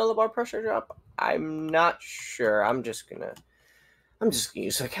 26 millibar pressure drop. I'm not sure. I'm just gonna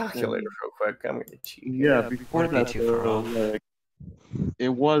use a calculator real quick. I'm gonna cheat. Yeah, before Wouldn't be that too far though, off. like it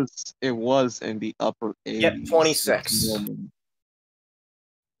was in the upper Yep, 80s this 26. morning.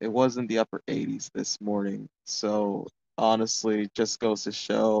 It was in the upper 80s this morning. So honestly, just goes to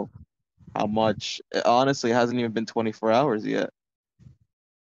show how much. Honestly, it hasn't even been 24 hours yet.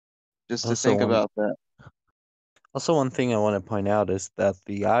 Just to Also, think about that. one thing I want to point out is that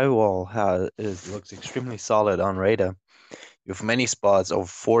the eye wall looks extremely solid on radar. You have many spots of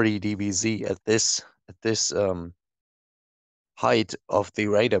 40 dBz at this height of the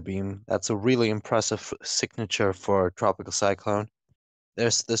radar beam. That's a really impressive signature for a tropical cyclone.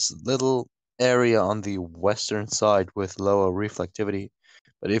 There's this little area on the western side with lower reflectivity,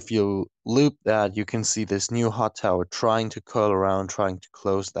 but if you loop that, you can see this new hot tower trying to curl around, trying to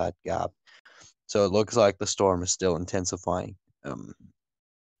close that gap. So it looks like the storm is still intensifying.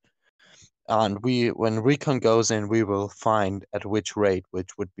 And when recon goes in, we will find at which rate, which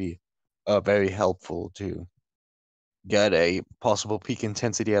would be very helpful to get a possible peak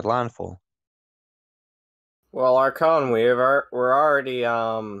intensity at landfall. Well, Archon, we're already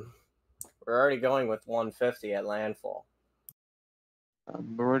going with 150 at landfall.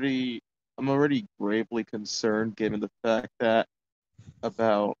 I'm already gravely concerned given the fact that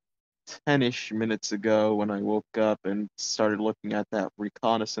about 10-ish minutes ago when I woke up and started looking at that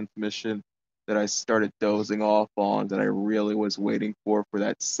reconnaissance mission that I started dozing off on that I really was waiting for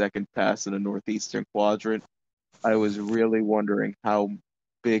that second pass in the northeastern quadrant. I was really wondering how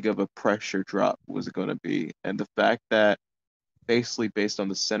big of a pressure drop was going to be. And the fact that basically based on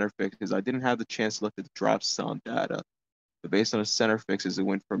the center fixes, I didn't have the chance to look at the drop zone data. But based on the center fixes, it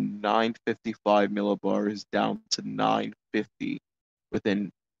went from 955 millibars down to 950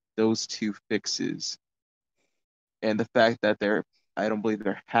 within those two fixes. And the fact that I don't believe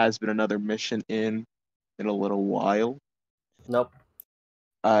there has been another mission in a little while. Nope.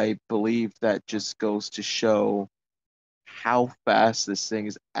 I believe that just goes to show how fast this thing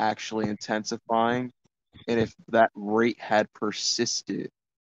is actually intensifying. And if that rate had persisted,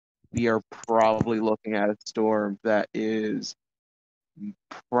 we are probably looking at a storm that is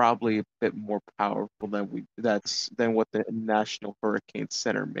probably a bit more powerful than what the National Hurricane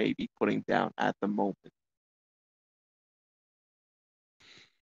Center may be putting down at the moment.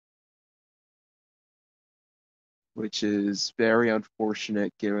 Which is very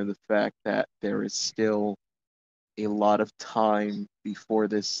unfortunate given the fact that there is still a lot of time before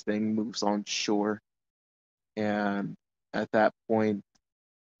this thing moves on shore. And at that point,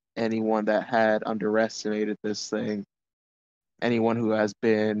 anyone that had underestimated this thing, anyone who has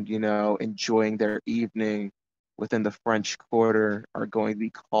been, enjoying their evening within the French Quarter are going to be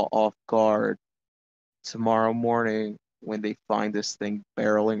caught off guard tomorrow morning when they find this thing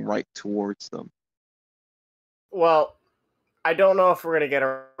barreling right towards them. Well, I don't know if we're gonna get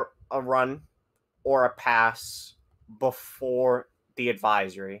a run or a pass before the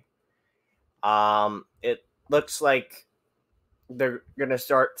advisory. It looks like they're gonna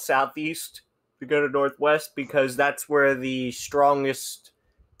start southeast to go to northwest because that's where the strongest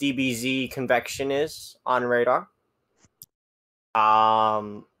DBZ convection is on radar.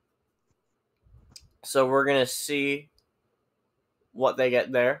 So we're gonna see what they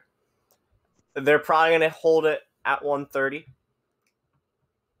get there. They're probably gonna hold it at 130.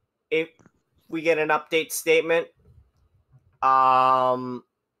 If we get an update statement, they'll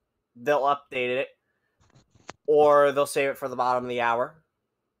update it, or they'll save it for the bottom of the hour,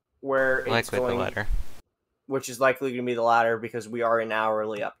 where it's Likely the going, latter. which is likely going to be the latter because we are in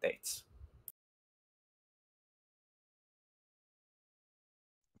hourly updates.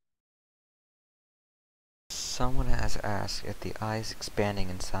 Someone has asked if the eye is expanding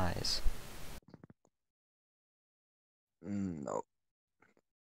in size. No.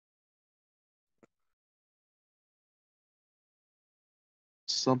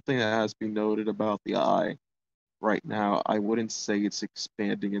 Something that has been noted about the eye right now, I wouldn't say it's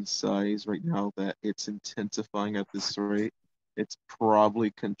expanding in size right now, that it's intensifying at this rate. It's probably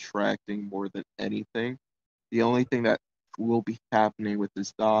contracting more than anything. The only thing that will be happening with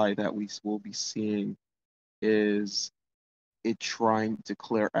this eye that we will be seeing is it trying to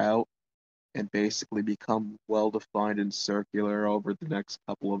clear out and basically become well defined and circular over the next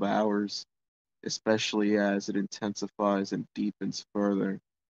couple of hours, especially as it intensifies and deepens further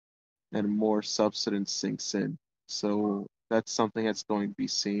and more substance sinks in. So that's something that's going to be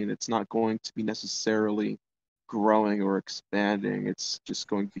seen. It's not going to be necessarily growing or expanding, it's just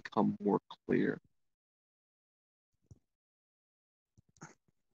going to become more clear.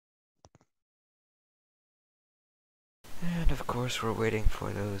 And of course we're waiting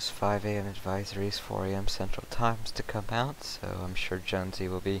for those 5 a.m. advisories, 4 a.m. Central Times to come out, so I'm sure Jonesy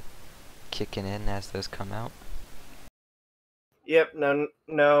will be kicking in as those come out. Yep,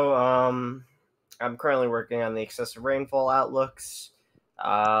 no, I'm currently working on the excessive rainfall outlooks.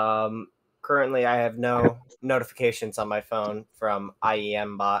 Currently I have no notifications on my phone from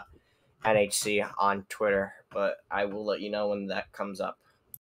IEM bot NHC on Twitter, but I will let you know when that comes up.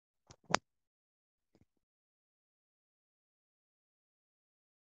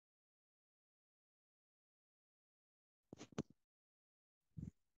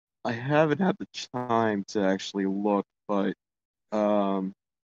 I haven't had the time to actually look, but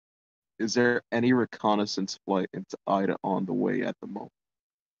is there any reconnaissance flight into Ida on the way at the moment?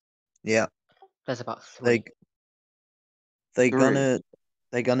 Yeah, There's about 3. they Three.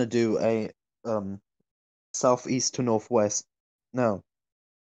 they're gonna do a southeast to northwest. No,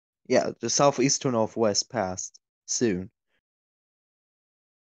 yeah, the southeast to northwest pass soon.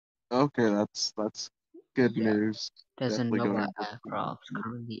 Okay, that's good Yeah. news. There's Definitely another going to aircraft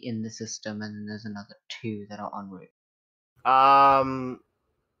currently in the system, and then there's another 2 that are en route. I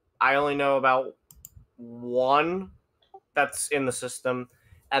only know about one that's in the system,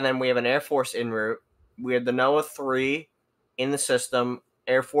 and then we have an Air Force en route. We have the NOAA 3 in the system,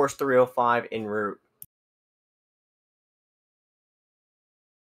 Air Force 305 en route.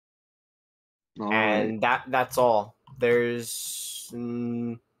 All And right. that's all. There's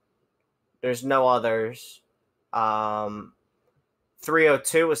no others.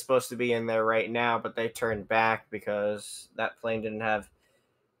 302 was supposed to be in there right now, but they turned back because that plane didn't have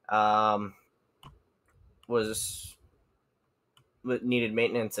was needed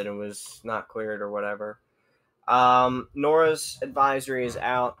maintenance and it was not cleared or whatever. Nora's advisory is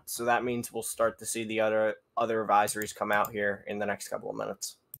out, so that means we'll start to see the other advisories come out here in the next couple of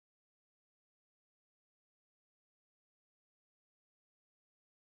minutes.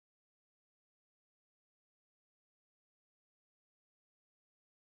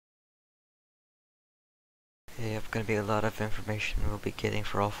 Yep, gonna be a lot of information we'll be getting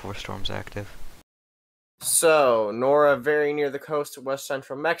for all 4 storms active. So, Nora, very near the coast of west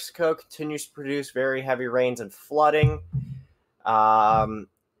central Mexico, continues to produce very heavy rains and flooding.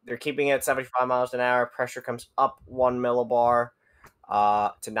 They're keeping it at 75 miles an hour. Pressure comes up 1 millibar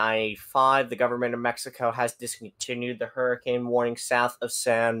to 985. The government of Mexico has discontinued the hurricane warning south of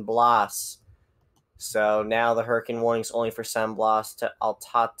San Blas. So now the hurricane warning is only for San Blas to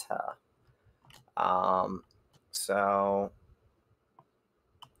Altata. So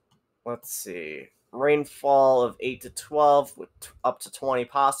let's see. Rainfall of 8 to 12 with up to 20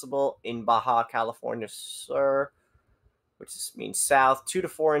 possible in Baja California Sur, which means south. 2 to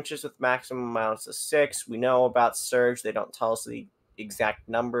 4 inches with maximum amounts of 6. We know about surge. They don't tell us the exact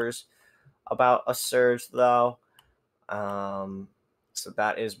numbers about a surge, though. So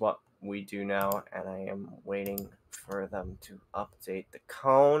that is what we do know, and I am waiting for them to update the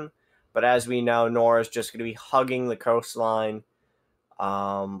cone. But as we know, Nora's just going to be hugging the coastline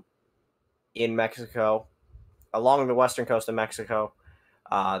in Mexico, along the western coast of Mexico.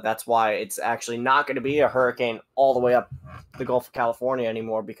 That's why it's actually not going to be a hurricane all the way up the Gulf of California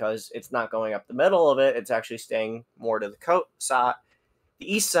anymore, because it's not going up the middle of it. It's actually staying more to the coast side,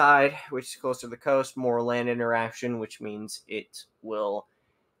 the east side, which is closer to the coast, more land interaction, which means it will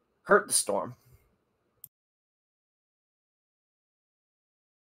hurt the storm.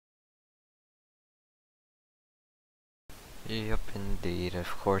 Yep, indeed. Of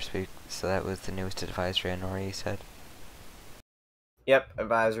course, so that was the newest advisory on Nora, you said? Yep,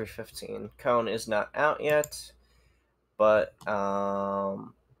 advisory 15. Cone is not out yet, but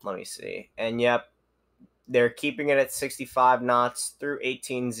let me see. And yep, they're keeping it at 65 knots through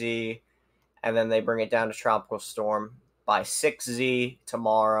 18Z, and then they bring it down to tropical storm by 6Z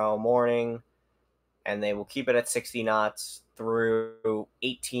tomorrow morning, and they will keep it at 60 knots through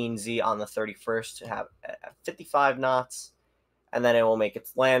 18Z on the 31st to have 55 knots, and then it will make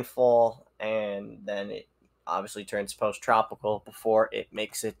its landfall, and then it obviously turns post-tropical before it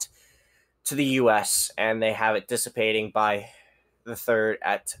makes it to the U.S., and they have it dissipating by the 3rd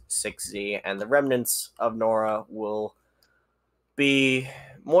at 6Z, and the remnants of Nora will be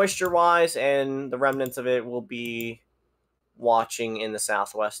moisture-wise, and the remnants of it will be watching in the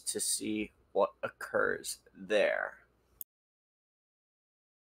southwest to see what occurs there.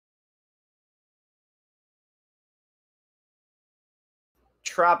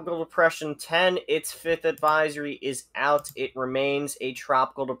 Tropical Depression 10, its 5th advisory is out. It remains a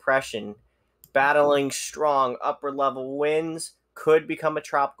tropical depression. Battling strong upper level winds, could become a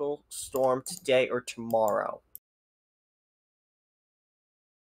tropical storm today or tomorrow.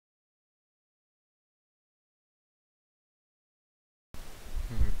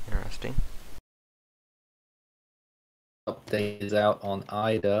 Interesting. Update is out on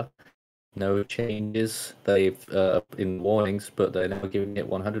Ida. No changes. They've been warnings, but they're now giving it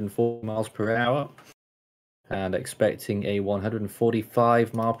 140 miles per hour and expecting a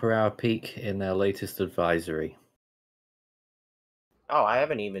 145 mile per hour peak in their latest advisory. Oh, I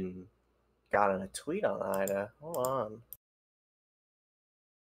haven't even gotten a tweet on Ida. Hold on.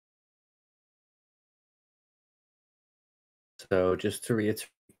 So just to reiterate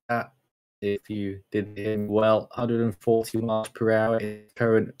that, if you didn't hear me well, 140 miles per hour is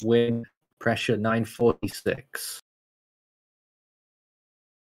current wind pressure 946.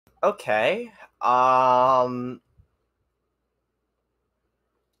 Okay. I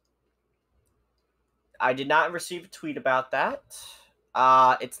did not receive a tweet about that.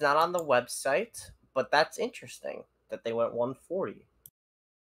 It's not on the website, but that's interesting that they went 140.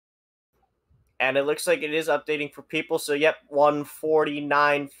 And it looks like it is updating for people. So, yep,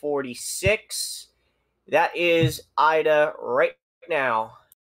 149.46. That is Ida right now.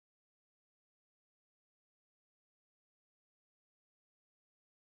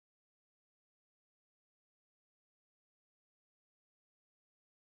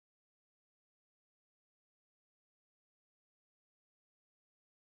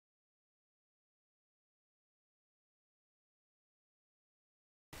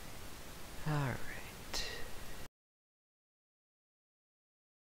 Alright.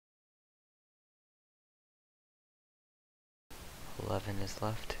 11 is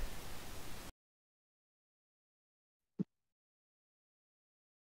left.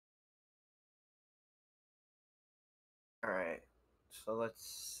 All right. So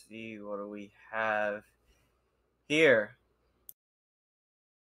let's see, what do we have here?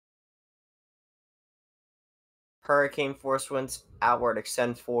 Hurricane force winds outward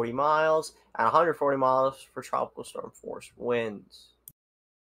extend 40 miles and 140 miles for tropical storm force winds.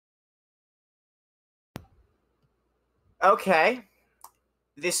 Okay.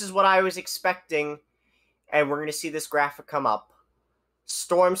 This is what I was expecting, and we're going to see this graphic come up.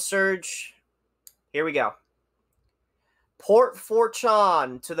 Storm surge. Here we go. Port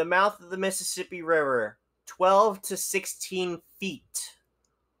Fortune to the mouth of the Mississippi River, 12 to 16 feet.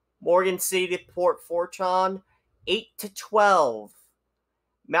 Morgan City to Port Fortune, 8 to 12.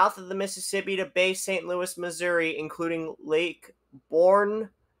 Mouth of the Mississippi to Bay St. Louis, Missouri, including Lake Borgne,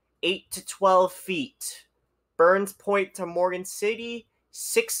 8 to 12 feet. Burns Point to Morgan City,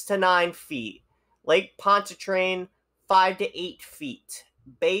 6 to 9 feet. Lake Pontchartrain, 5 to 8 feet.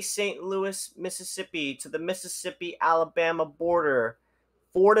 Bay St. Louis, Mississippi to the Mississippi-Alabama border,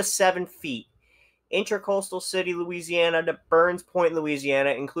 4 to 7 feet. Intracoastal City, Louisiana to Burns Point, Louisiana,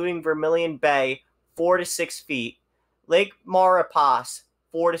 including Vermilion Bay, 4 to 6 feet. Lake Maurepas,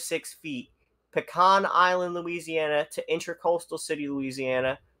 4 to 6 feet. Pecan Island, Louisiana to Intracoastal City,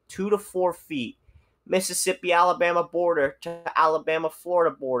 Louisiana, 2 to 4 feet. Mississippi-Alabama border to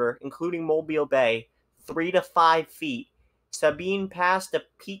Alabama-Florida border, including Mobile Bay, 3 to 5 feet. Sabine Pass to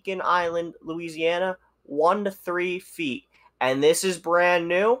Pecan Island, Louisiana, 1 to 3 feet. And this is brand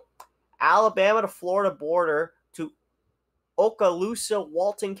new. Alabama to Florida border to Okaloosa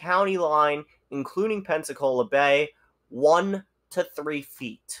Walton County line, including Pensacola Bay, 1 to 3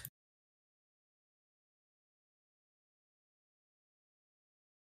 feet.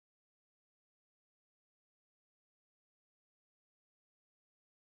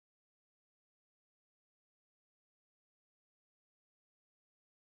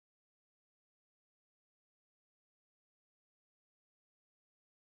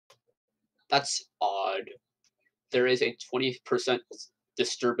 That's odd. There is a 20%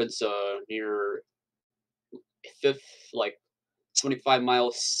 disturbance near fifth, like 25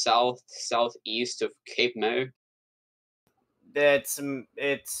 miles southeast of Cape May. It's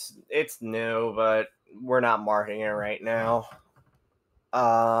new, but we're not marking it right now.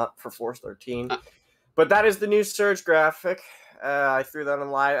 For Force 13. But that is the new surge graphic. I threw that on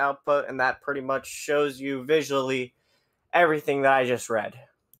live output, and that pretty much shows you visually everything that I just read.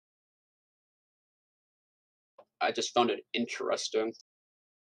 I just found it interesting.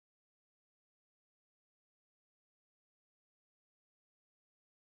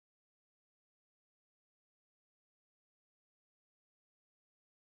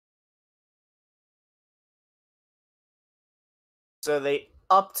 So they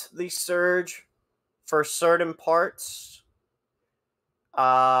upped the surge for certain parts,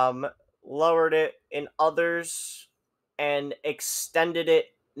 lowered it in others, and extended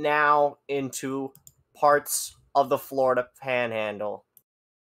it now into parts of the Florida Panhandle.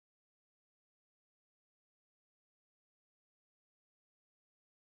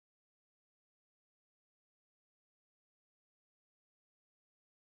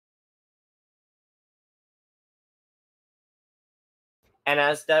 And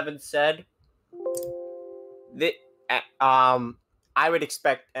as Devin said, I would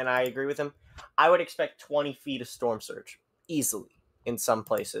expect, and I agree with him, I would expect 20 feet of storm surge easily in some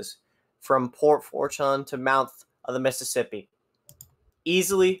places, from Port Fortune to mouth of the Mississippi.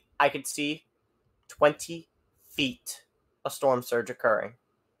 Easily, I could see 20 feet of storm surge occurring.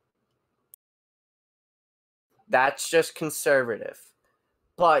 That's just conservative.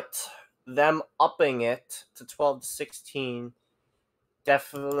 But them upping it to 12 to 16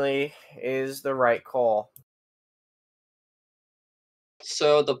 definitely is the right call.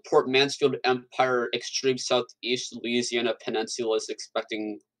 So the Port Mansfield Empire extreme southeast Louisiana peninsula is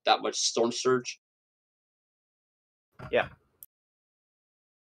expecting that much storm surge. Yeah.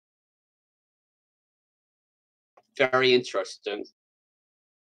 Very interesting.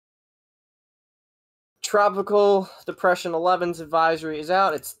 Tropical Depression 11's advisory is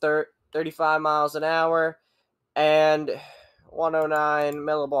out. It's 35 miles an hour and 109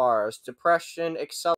 millibars. Depression accelerates.